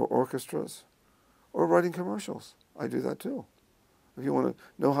or orchestras or writing commercials, I do that too. If you want to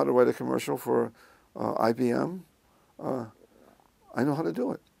know how to write a commercial for IBM, I know how to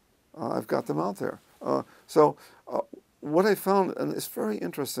do it. I've got them out there. So what I found, and it's very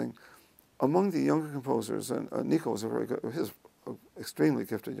interesting, among the younger composers, and Nico is he's an extremely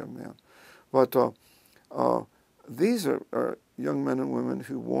gifted young man, but these are young men and women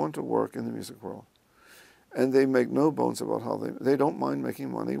who want to work in the music world. And they make no bones about how they don't mind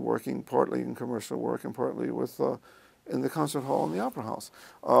making money, working partly in commercial work and partly with in the concert hall and the opera house.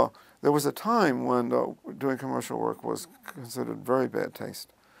 There was a time when doing commercial work was considered very bad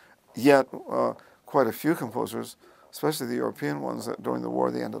taste. Yet, quite a few composers, especially the European ones, that during the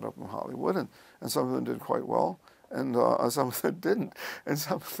war they ended up in Hollywood, and some of them did quite well, and some of them didn't, and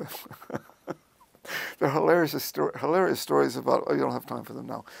some of them. There are hilarious stories about, you don't have time for them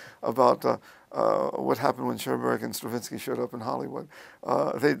now, about what happened when Scherberg and Stravinsky showed up in Hollywood.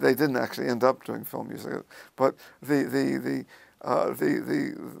 They didn't actually end up doing film music, but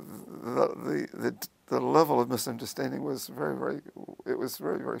the level of misunderstanding was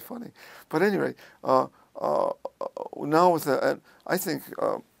very funny. But anyway, now with the, I think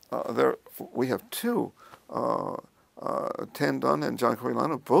we have 2, Tan Dunn and John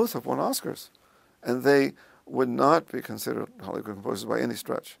Corigliano, both have won Oscars. And they would not be considered Hollywood composers by any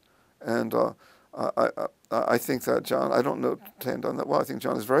stretch. And I think that John, I don't know Tan Dunn that well. I think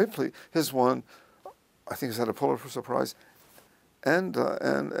John is very pleased. His one, I think, has had a Pulitzer Prize and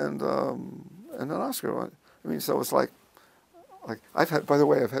an Oscar. I mean, so it's like I've had. By the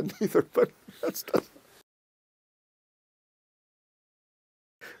way, I've had neither, but that's.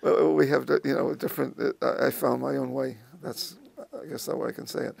 Well, we have, different. I found my own way. That's, I guess, that way I can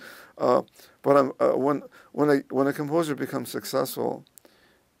say it. But when a composer becomes successful,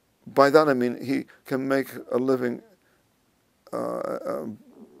 by that I mean he can make a living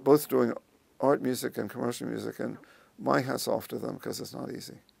both doing art music and commercial music, and my hat's off to them, because it's not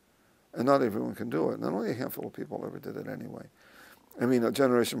easy. And not everyone can do it. And only a handful of people ever did it anyway. I mean, a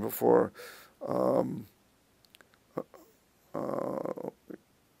generation before,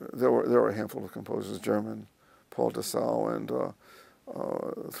 there were a handful of composers, German, Paul Dessau, and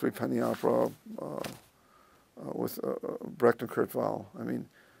Three-Penny Opera with Brecht and Kurt Weill. I mean,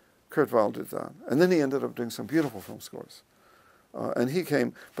 Kurt Weill did that. And then he ended up doing some beautiful film scores. And he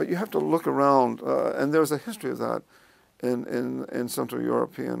came, but you have to look around, and there's a history of that in Central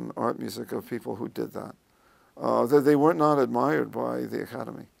European art music, of people who did that. They were not admired by the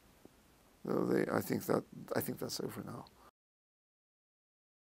Academy. Though I think that's over now.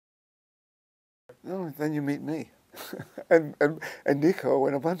 Then you meet me, and Nico,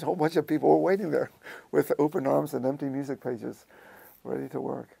 and a whole bunch of people were waiting there with open arms and empty music pages, ready to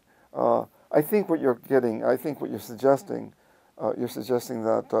work. I think what you're getting, I think what you're suggesting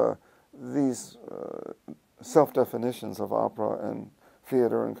that these self-definitions of opera and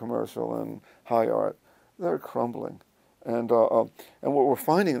theater and commercial and high art, they're crumbling. And what we're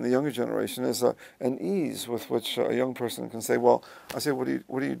finding in the younger generation is an ease with which a young person can say, well, I say, what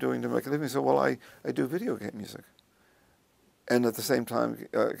are you doing to make a living? He said, well, I do video game music. And at the same time,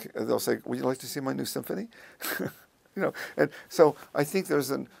 they'll say, would you like to see my new symphony? And so I think there's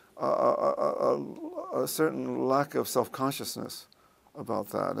a certain lack of self-consciousness about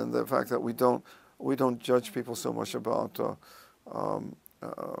that, and the fact that we don't judge people so much about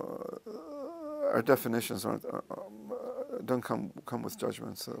our definitions don't come with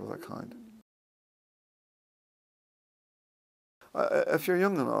judgments of that kind. if you're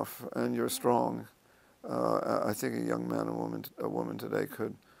young enough and you're strong, I think a young man and a woman today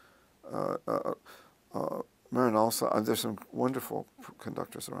could. Marin also, there's some wonderful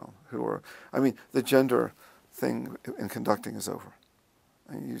conductors around who are. I mean, the gender thing in conducting is over.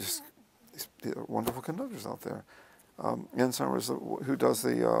 And you just, there are wonderful conductors out there. Ian Summers, who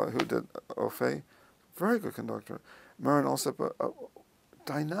did Ophe, very good conductor. Marin also, a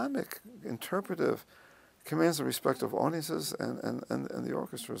dynamic, interpretive, commands the respect of audiences and the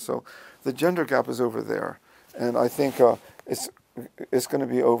orchestra. So the gender gap is over there, and I think it's going to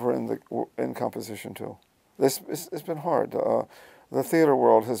be over in composition too. It's been hard. The theater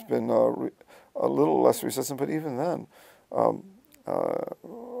world has been a little less resistant, but even then,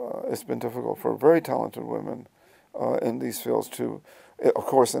 it's been difficult for very talented women in these fields to, of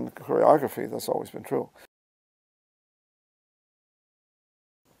course, in choreography, that's always been true.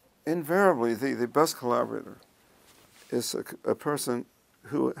 Invariably, the best collaborator is a person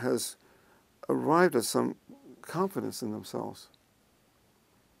who has arrived at some confidence in themselves.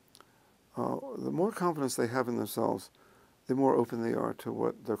 The more confidence they have in themselves, the more open they are to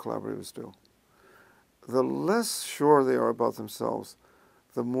what their collaborators do. The less sure they are about themselves,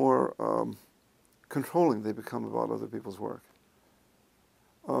 the more controlling they become about other people's work.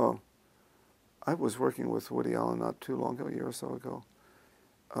 I was working with Woody Allen not too long ago, a year or so ago.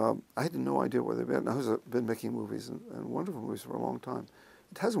 I had no idea where they've been. I was been making movies and wonderful movies for a long time.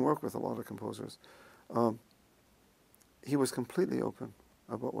 It hasn't worked with a lot of composers. He was completely open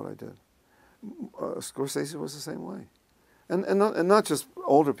about what I did. Scorsese was the same way, and not just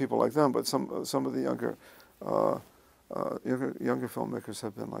older people like them, but some of the younger filmmakers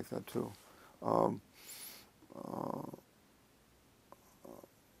have been like that too. I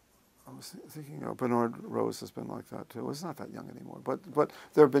was thinking Bernard Rose has been like that too. He's not that young anymore, but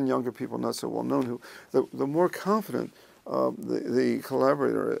there have been younger people not so well known who the more confident the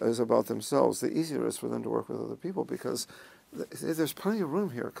collaborator is about themselves, the easier it is for them to work with other people because there's plenty of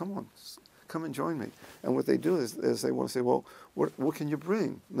room here. Come on, come and join me. And what they do is they want to say, well, what can you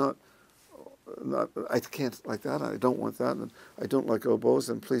bring? Not I can't like that. I don't want that. And I don't like oboes.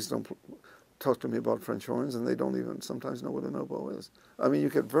 And please don't talk to me about French horns. And they don't even sometimes know what an oboe is. I mean, you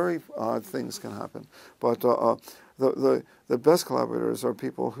get very odd things can happen. But the best collaborators are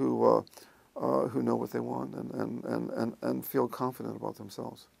people who know what they want and feel confident about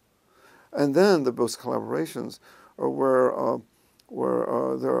themselves. And then the best collaborations are where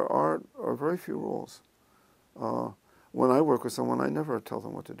there are very few rules. When I work with someone, I never tell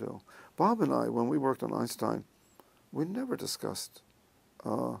them what to do. Bob and I, when we worked on Einstein, we never discussed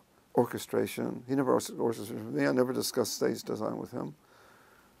orchestration. He never orchestrated with me. I never discussed stage design with him.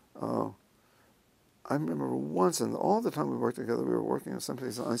 I remember once, and all the time we worked together, we were working on something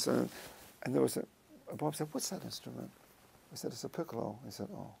on Einstein, and there was Bob said, "What's that instrument?" I said, "It's a piccolo." He said,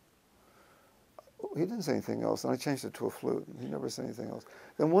 "Oh." He didn't say anything else, and I changed it to a flute. He never said anything else.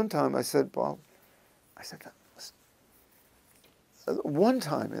 Then one time I said, "Bob," I said, one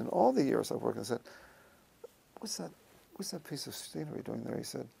time in all the years I've worked, I said, what's that piece of scenery doing there? He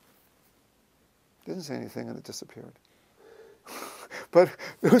said, didn't say anything, and it disappeared. But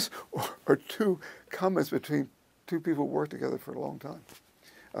those are two comments between two people who worked together for a long time.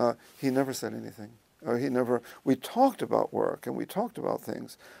 He never said anything. We talked about work, and we talked about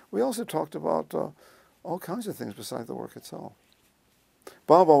things. We also talked about all kinds of things besides the work itself.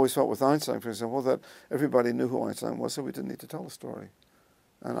 Bob always felt with Einstein, for example, that everybody knew who Einstein was, so we didn't need to tell a story.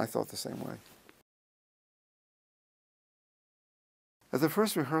 And I thought the same way. At the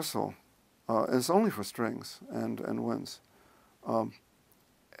first rehearsal, it's only for strings and winds. The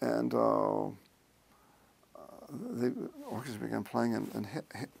orchestra began playing, and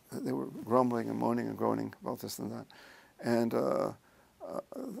they were grumbling and moaning and groaning about this and that. And the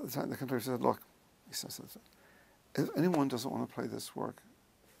conductor said, "Look," he says, "if anyone doesn't want to play this work,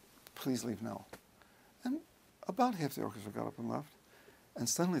 please leave now." And about half the orchestra got up and left, and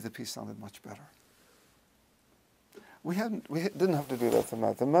suddenly the piece sounded much better. We didn't have to do that at the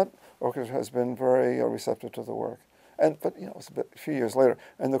Met. The Met Orchestra has been very receptive to the work, but you know, it's a few years later,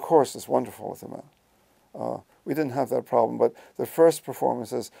 and the chorus is wonderful at the Met. We didn't have that problem, but the first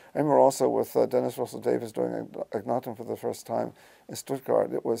performances, I remember also with Dennis Russell Davies doing Agnatum for the first time in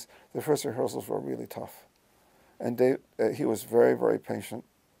Stuttgart, the first rehearsals were really tough. And he was very, very patient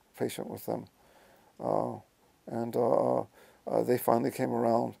with them. They finally came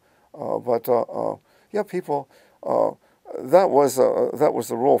around. Yeah, people, that was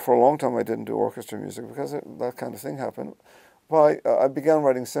the rule. For a long time I didn't do orchestra music because that kind of thing happened. Well, I began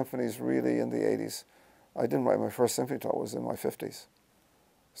writing symphonies really in the 80s. I didn't write my first symphony until I was in my 50s.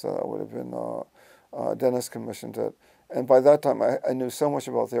 So that would have been, Dennis commissioned it. And by that time, I knew so much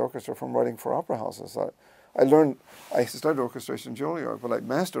about the orchestra from writing for opera houses. I started orchestration in Juilliard, but I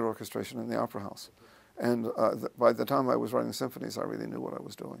mastered orchestration in the opera house. And by the time I was writing symphonies, I really knew what I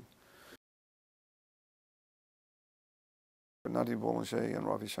was doing. Nadia Boulanger and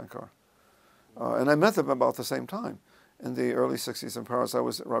Ravi Shankar. And I met them about the same time. In the early 60s in Paris, I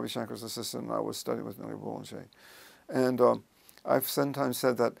was Ravi Shankar's assistant, and I was studying with Nadia Boulanger. And I've sometimes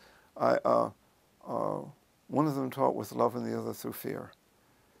said that one of them taught with love and the other through fear.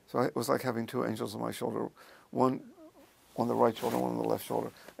 So it was like having two angels on my shoulder, one on the right shoulder, one on the left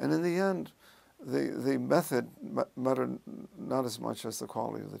shoulder. And in the end, the method mattered not as much as the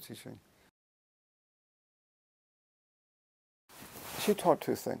quality of the teaching. She taught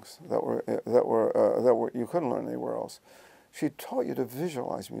two things that were you couldn't learn anywhere else. She taught you to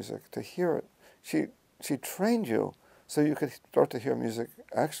visualize music, to hear it. She trained you so you could start to hear music,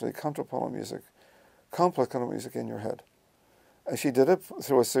 actually contrapuntal music, complex kind of music in your head. And she did it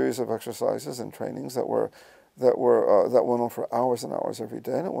through a series of exercises and trainings that went on for hours and hours every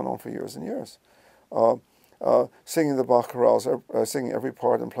day, and it went on for years and years. Singing the Bach chorales, singing every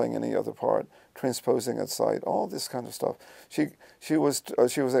part and playing any other part, transposing at sight, all this kind of stuff. She was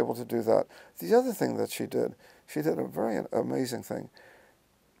able to do that. The other thing that she did a very amazing thing.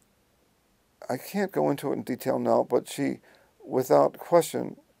 I can't go into it in detail now, but she, without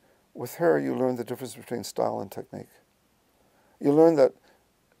question, with her you learn the difference between style and technique. You learn that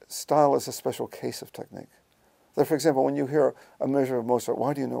style is a special case of technique. That, for example, when you hear a measure of Mozart,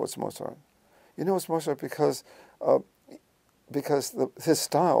 why do you know it's Mozart? You know it's Mozart because his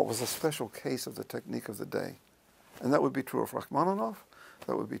style was a special case of the technique of the day. And that would be true of Rachmaninoff,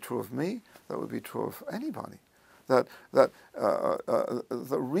 that would be true of me, that would be true of anybody. The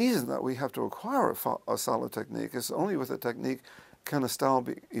reason that we have to acquire a solid technique is only with a technique can a style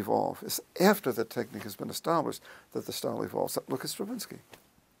evolve. It's after the technique has been established that the style evolves. Look at Stravinsky.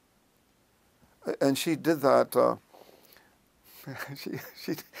 And she did that.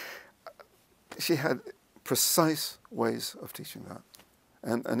 She had precise ways of teaching that.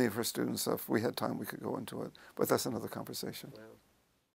 And any of her students, if we had time, we could go into it. But that's another conversation. Wow.